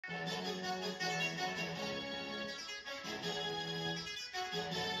I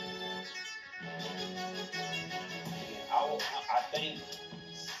think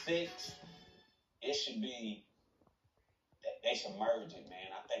 6, it should be, they should merge it,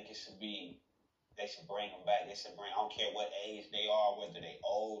 man. I think it should be, they should bring them back. They should bring, I don't care what age they are, whether they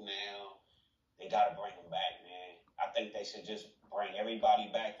old now, they got to bring them back, man. I think they should just bring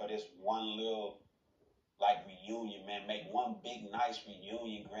everybody back for this one little, like, reunion, man. Make one big, nice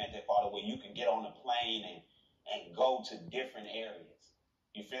reunion, Grand Theft Auto, where you can get on a plane and go to different areas.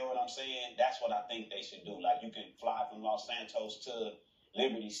 You feel what I'm saying? That's what I think they should do. Like, you can fly from Los Santos to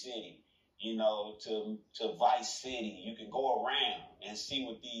Liberty City, you know, to Vice City. You can go around and see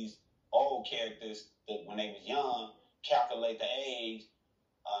what these old characters, that when they was young, calculate the age,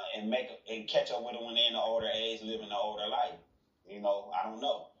 and catch up with them when they're in the older age, living the older life. You know, I don't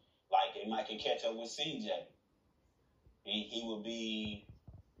know. Like, they might can catch up with CJ. He would be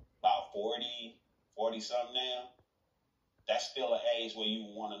about 40 something now. That's still an age where you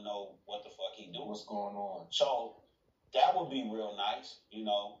want to know what the fuck he doing. What's going on? So that would be real nice, you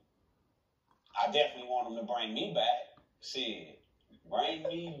know. I definitely want him to bring me back. Shit, bring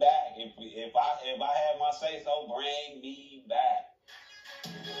me back. If I had my say so, bring me